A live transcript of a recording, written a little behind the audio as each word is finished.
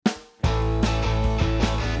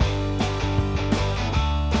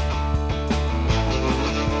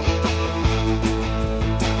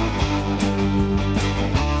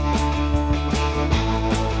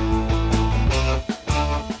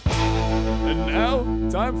Now,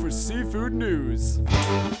 time for seafood news.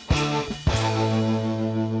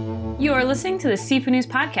 You are listening to the Seafood News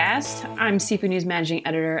Podcast. I'm Seafood News Managing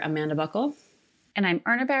Editor Amanda Buckle. And I'm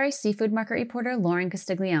Urner Barry Seafood Market Reporter Lauren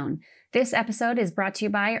Castiglione. This episode is brought to you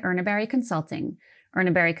by Urner Barry Consulting.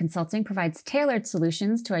 Urner Barry Consulting provides tailored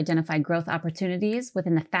solutions to identify growth opportunities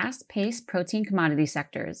within the fast-paced protein commodity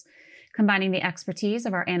sectors. Combining the expertise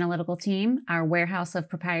of our analytical team, our warehouse of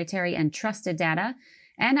proprietary and trusted data,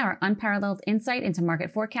 and our unparalleled insight into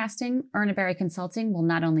market forecasting, Urner Barry Consulting will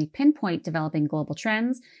not only pinpoint developing global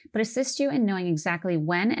trends, but assist you in knowing exactly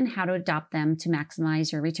when and how to adopt them to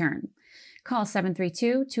maximize your return. Call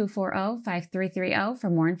 732-240-5330 for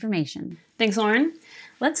more information. Thanks, Lauren.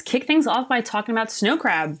 Let's kick things off by talking about snow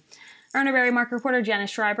crab. Urner Barry market reporter Janice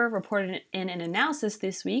Schreiber reported in an analysis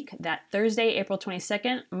this week that Thursday, April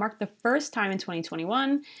 22nd, marked the first time in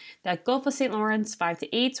 2021 that Gulf of St. Lawrence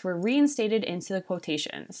 5-8s were reinstated into the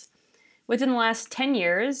quotations. Within the last 10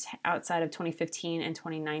 years, outside of 2015 and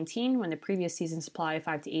 2019, when the previous season's supply of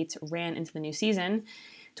 5-8s ran into the new season,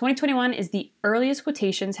 2021 is the earliest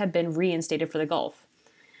quotations have been reinstated for the Gulf.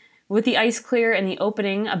 With the ice clear and the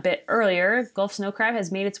opening a bit earlier, Gulf snow crab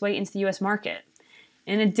has made its way into the U.S. market.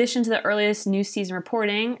 In addition to the earliest new season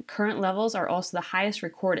reporting, current levels are also the highest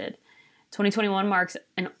recorded. 2021 marks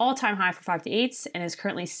an all-time high for 5-8s and is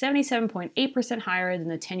currently 77.8% higher than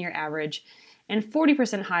the 10-year average and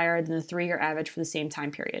 40% higher than the 3-year average for the same time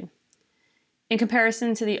period. In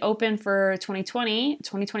comparison to the open for 2020,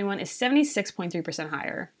 2021 is 76.3%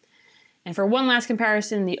 higher. And for one last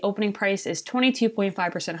comparison, the opening price is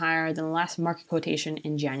 22.5% higher than the last market quotation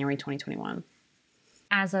in January 2021.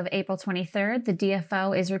 As of April 23rd, the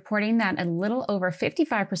DFO is reporting that a little over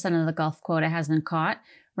 55% of the Gulf quota has been caught,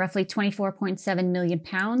 roughly 24.7 million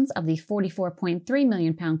pounds of the 44.3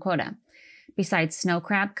 million pound quota. Besides snow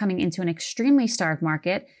crab coming into an extremely starved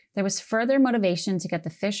market, there was further motivation to get the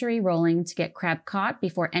fishery rolling to get crab caught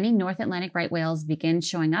before any North Atlantic right whales begin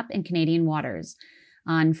showing up in Canadian waters.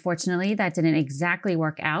 Unfortunately, that didn't exactly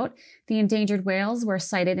work out. The endangered whales were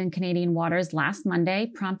sighted in Canadian waters last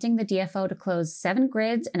Monday, prompting the DFO to close 7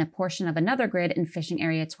 grids and a portion of another grid in Fishing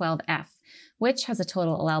Area 12F, which has a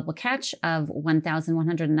total allowable catch of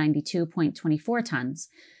 1,192.24 tons.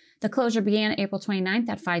 The closure began April 29th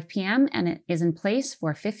at 5 p.m. and it is in place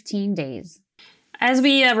for 15 days. As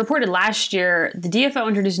we reported last year, the DFO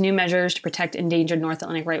introduced new measures to protect endangered North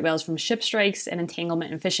Atlantic right whales from ship strikes and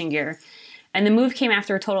entanglement in fishing gear. And the move came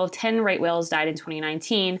after a total of 10 right whales died in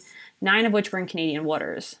 2019, 9 of which were in Canadian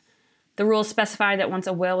waters. The rules specified that once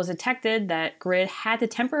a whale was detected, that grid had to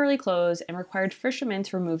temporarily close and required fishermen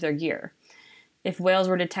to remove their gear. If whales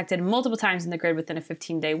were detected multiple times in the grid within a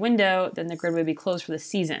 15-day window, then the grid would be closed for the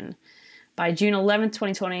season. By June 11,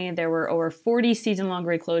 2020, there were over 40 season-long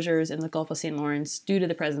grid closures in the Gulf of St. Lawrence due to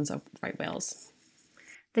the presence of right whales.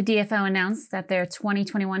 The DFO announced that their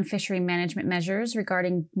 2021 fishery management measures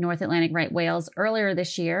regarding North Atlantic right whales earlier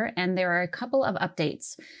this year, and there are a couple of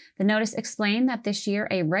updates. The notice explained that this year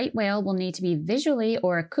a right whale will need to be visually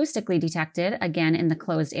or acoustically detected, again in the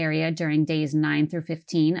closed area during days 9 through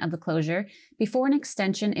 15 of the closure, before an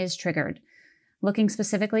extension is triggered. Looking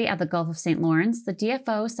specifically at the Gulf of St. Lawrence, the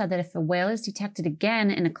DFO said that if a whale is detected again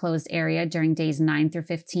in a closed area during days 9 through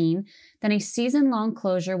 15, then a season-long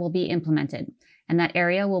closure will be implemented, and that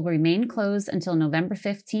area will remain closed until November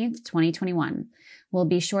 15th, 2021. We'll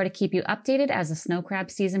be sure to keep you updated as the snow crab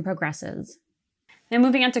season progresses. Now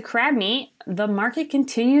moving on to crab meat, the market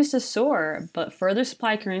continues to soar, but further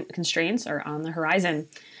supply constraints are on the horizon.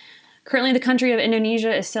 Currently, the country of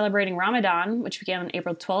Indonesia is celebrating Ramadan, which began on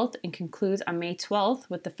April 12th and concludes on May 12th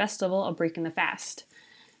with the festival of breaking the fast.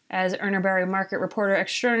 As Urner Barry market reporter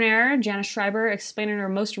extraordinaire Janice Schreiber explained in her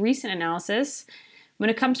most recent analysis, when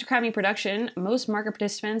it comes to crab meat production, most market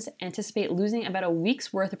participants anticipate losing about a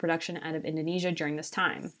week's worth of production out of Indonesia during this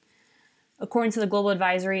time. According to the Global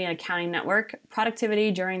Advisory and Accounting Network, productivity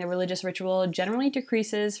during the religious ritual generally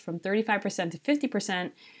decreases from 35% to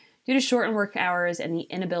 50% due to shortened work hours and the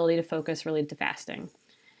inability to focus related to fasting.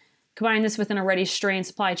 Combine this with an already strained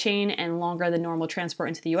supply chain and longer than normal transport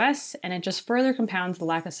into the U.S., and it just further compounds the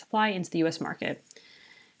lack of supply into the U.S. market.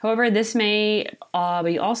 However, this may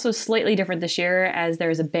be also slightly different this year as there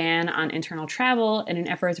is a ban on internal travel in an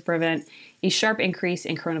effort to prevent a sharp increase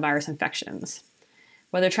in coronavirus infections.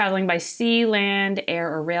 Whether traveling by sea, land,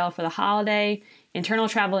 air, or rail for the holiday, internal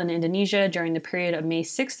travel in Indonesia during the period of May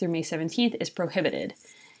 6th through May 17th is prohibited.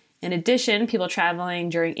 In addition, people traveling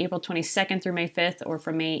during April 22nd through May 5th or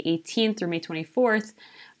from May 18th through May 24th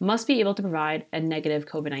must be able to provide a negative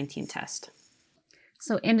COVID-19 test.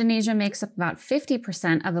 So Indonesia makes up about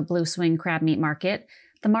 50% of the blue swing crab meat market,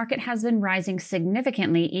 The market has been rising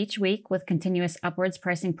significantly each week with continuous upwards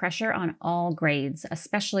pricing pressure on all grades,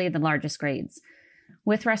 especially the largest grades.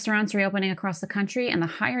 With restaurants reopening across the country and the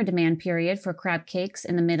higher demand period for crab cakes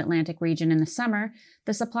in the Mid-Atlantic region in the summer,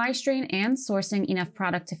 the supply strain and sourcing enough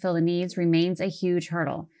product to fill the needs remains a huge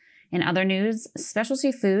hurdle. In other news,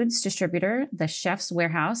 specialty foods distributor The Chefs'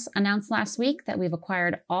 Warehouse announced last week that we've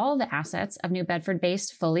acquired all the assets of New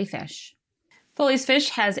Bedford-based Foley Fish. Foley's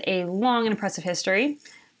Fish has a long and impressive history.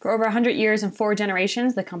 For over 100 years and 4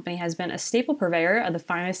 generations, the company has been a staple purveyor of the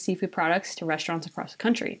finest seafood products to restaurants across the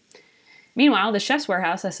country. Meanwhile, the Chef's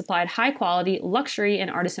Warehouse has supplied high-quality, luxury, and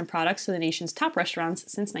artisan products to the nation's top restaurants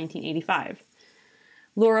since 1985.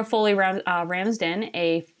 Laura Foley Ramsden,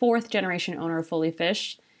 a 4th-generation owner of Foley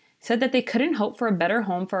Fish, said that they couldn't hope for a better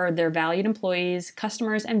home for their valued employees,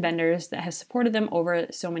 customers, and vendors that have supported them over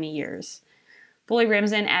so many years. Foley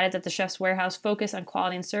Ramsden added that the Chef's Warehouse focus on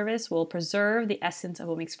quality and service will preserve the essence of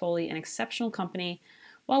what makes Foley an exceptional company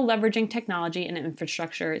while leveraging technology and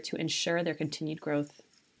infrastructure to ensure their continued growth.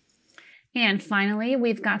 And finally,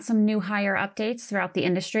 we've got some new hire updates throughout the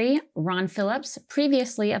industry. Ron Phillips,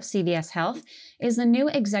 previously of CVS Health, is the new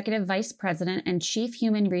Executive Vice President and Chief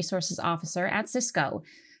Human Resources Officer at Sysco.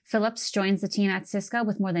 Phillips joins the team at Sysco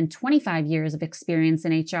with more than 25 years of experience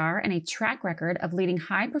in HR and a track record of leading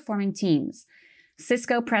high-performing teams.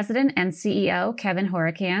 Sysco President and CEO Kevin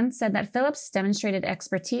Hourican said that Phillips demonstrated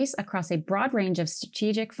expertise across a broad range of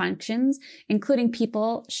strategic functions, including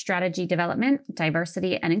people, strategy development,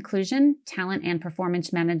 diversity and inclusion, talent and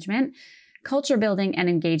performance management, culture building and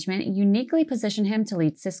engagement, uniquely position him to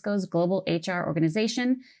lead Sysco's global HR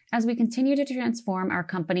organization as we continue to transform our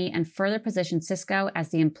company and further position Sysco as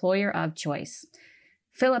the employer of choice.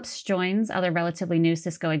 Phillips joins other relatively new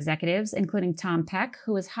Sysco executives, including Tom Peck,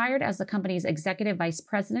 who was hired as the company's Executive Vice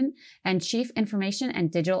President and Chief Information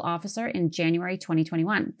and Digital Officer in January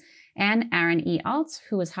 2021, and Aaron E. Alt,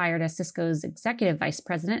 who was hired as Sysco's Executive Vice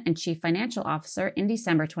President and Chief Financial Officer in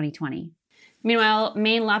December 2020. Meanwhile,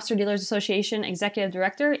 Maine Lobster Dealers Association Executive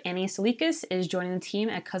Director Annie Salikas is joining the team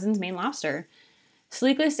at Cousins Maine Lobster.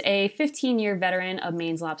 Salikas, a 15-year veteran of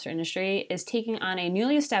Maine's lobster industry, is taking on a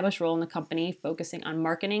newly established role in the company, focusing on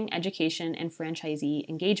marketing, education, and franchisee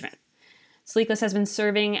engagement. Salikas has been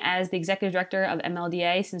serving as the executive director of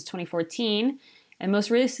MLDA since 2014, and most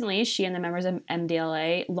recently, she and the members of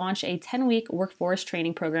MDLA launched a 10-week workforce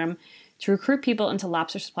training program to recruit people into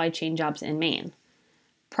lobster supply chain jobs in Maine.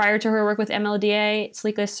 Prior to her work with MLDA,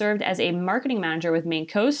 Salikas served as a marketing manager with Maine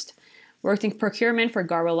Coast, worked in procurement for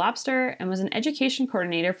Garbo Lobster, and was an education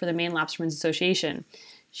coordinator for the Maine Lobstermen's Association.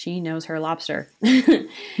 She knows her lobster.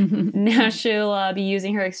 Now she'll be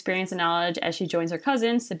using her experience and knowledge as she joins her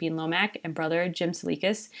cousin, Sabine Lomack, and brother, Jim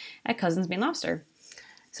Salikas, at Cousins Maine Lobster.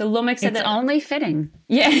 So Lomack said it's only fitting.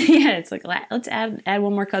 Yeah, it's like, let's add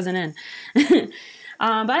one more cousin in. But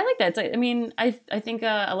I like that. It's like, I think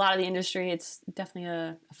a lot of the industry, it's definitely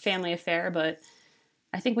a family affair, but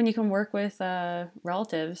I think when you can work with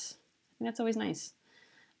relatives, that's always nice.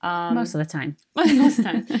 Most of the time. Most of the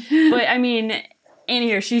time. But Annie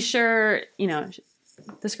here, she's sure,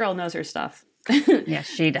 this girl knows her stuff. Yes,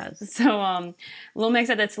 she does. So Lomax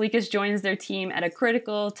said that Salikas joins their team at a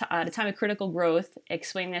time of critical growth,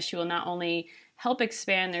 explaining that she will not only help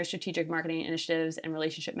expand their strategic marketing initiatives and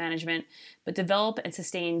relationship management, but develop and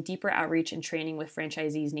sustain deeper outreach and training with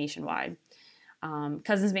franchisees nationwide.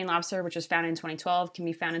 Cousins Maine Lobster, which was founded in 2012, can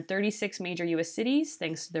be found in 36 major U.S. cities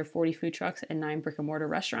thanks to their 40 food trucks and 9 brick-and-mortar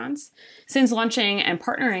restaurants. Since launching and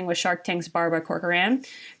partnering with Shark Tank's Barbara Corcoran,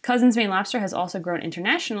 Cousins Maine Lobster has also grown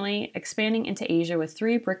internationally, expanding into Asia with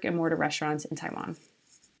 3 brick-and-mortar restaurants in Taiwan.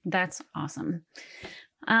 That's awesome.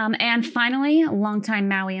 And finally, longtime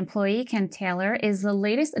Maui employee Ken Taylor is the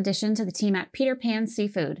latest addition to the team at Peter Pan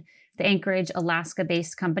Seafood. The Anchorage,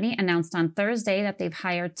 Alaska-based company announced on Thursday that they've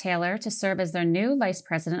hired Taylor to serve as their new Vice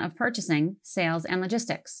President of Purchasing, Sales, and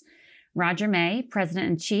Logistics. Roger May, President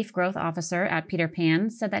and Chief Growth Officer at Peter Pan,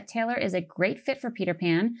 said that Taylor is a great fit for Peter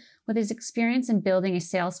Pan with his experience in building a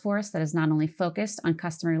sales force that is not only focused on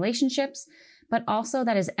customer relationships, but also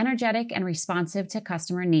that is energetic and responsive to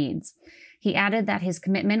customer needs. He added that his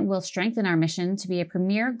commitment will strengthen our mission to be a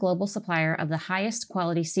premier global supplier of the highest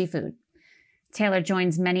quality seafood. Taylor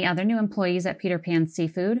joins many other new employees at Peter Pan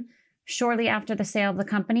Seafood. Shortly after the sale of the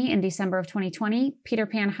company in December of 2020, Peter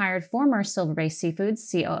Pan hired former Silver Bay Seafoods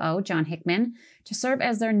COO John Hickman to serve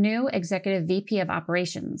as their new Executive VP of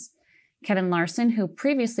Operations. Kevin Larson, who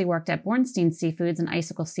previously worked at Bornstein Seafoods and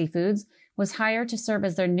Icicle Seafoods, was hired to serve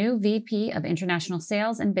as their new VP of International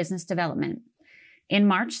Sales and Business Development. In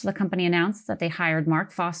March, the company announced that they hired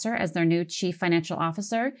Mark Foster as their new Chief Financial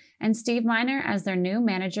Officer and Steve Miner as their new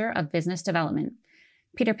Manager of Business Development.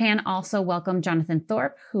 Peter Pan also welcomed Jonathan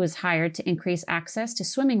Thorpe, who was hired to increase access to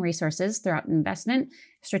swimming resources throughout investment,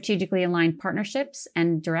 strategically aligned partnerships,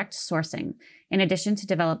 and direct sourcing, in addition to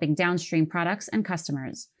developing downstream products and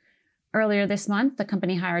customers. Earlier this month, the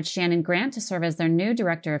company hired Shannon Grant to serve as their new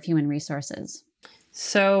Director of Human Resources.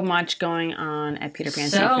 So much going on at Peter Pan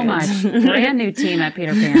So Seafoods. much. Brand new team at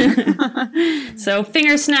Peter Pan. So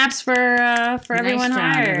finger snaps for everyone Nice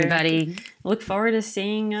job, hired. everybody. Look forward to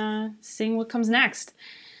seeing what comes next.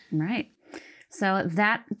 Right. So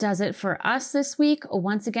that does it for us this week.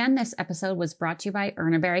 Once again, this episode was brought to you by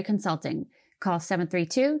Ernaberry Consulting. Call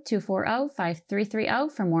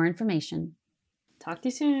 732-240-5330 for more information. Talk to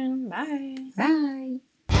you soon. Bye.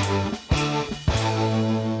 Bye.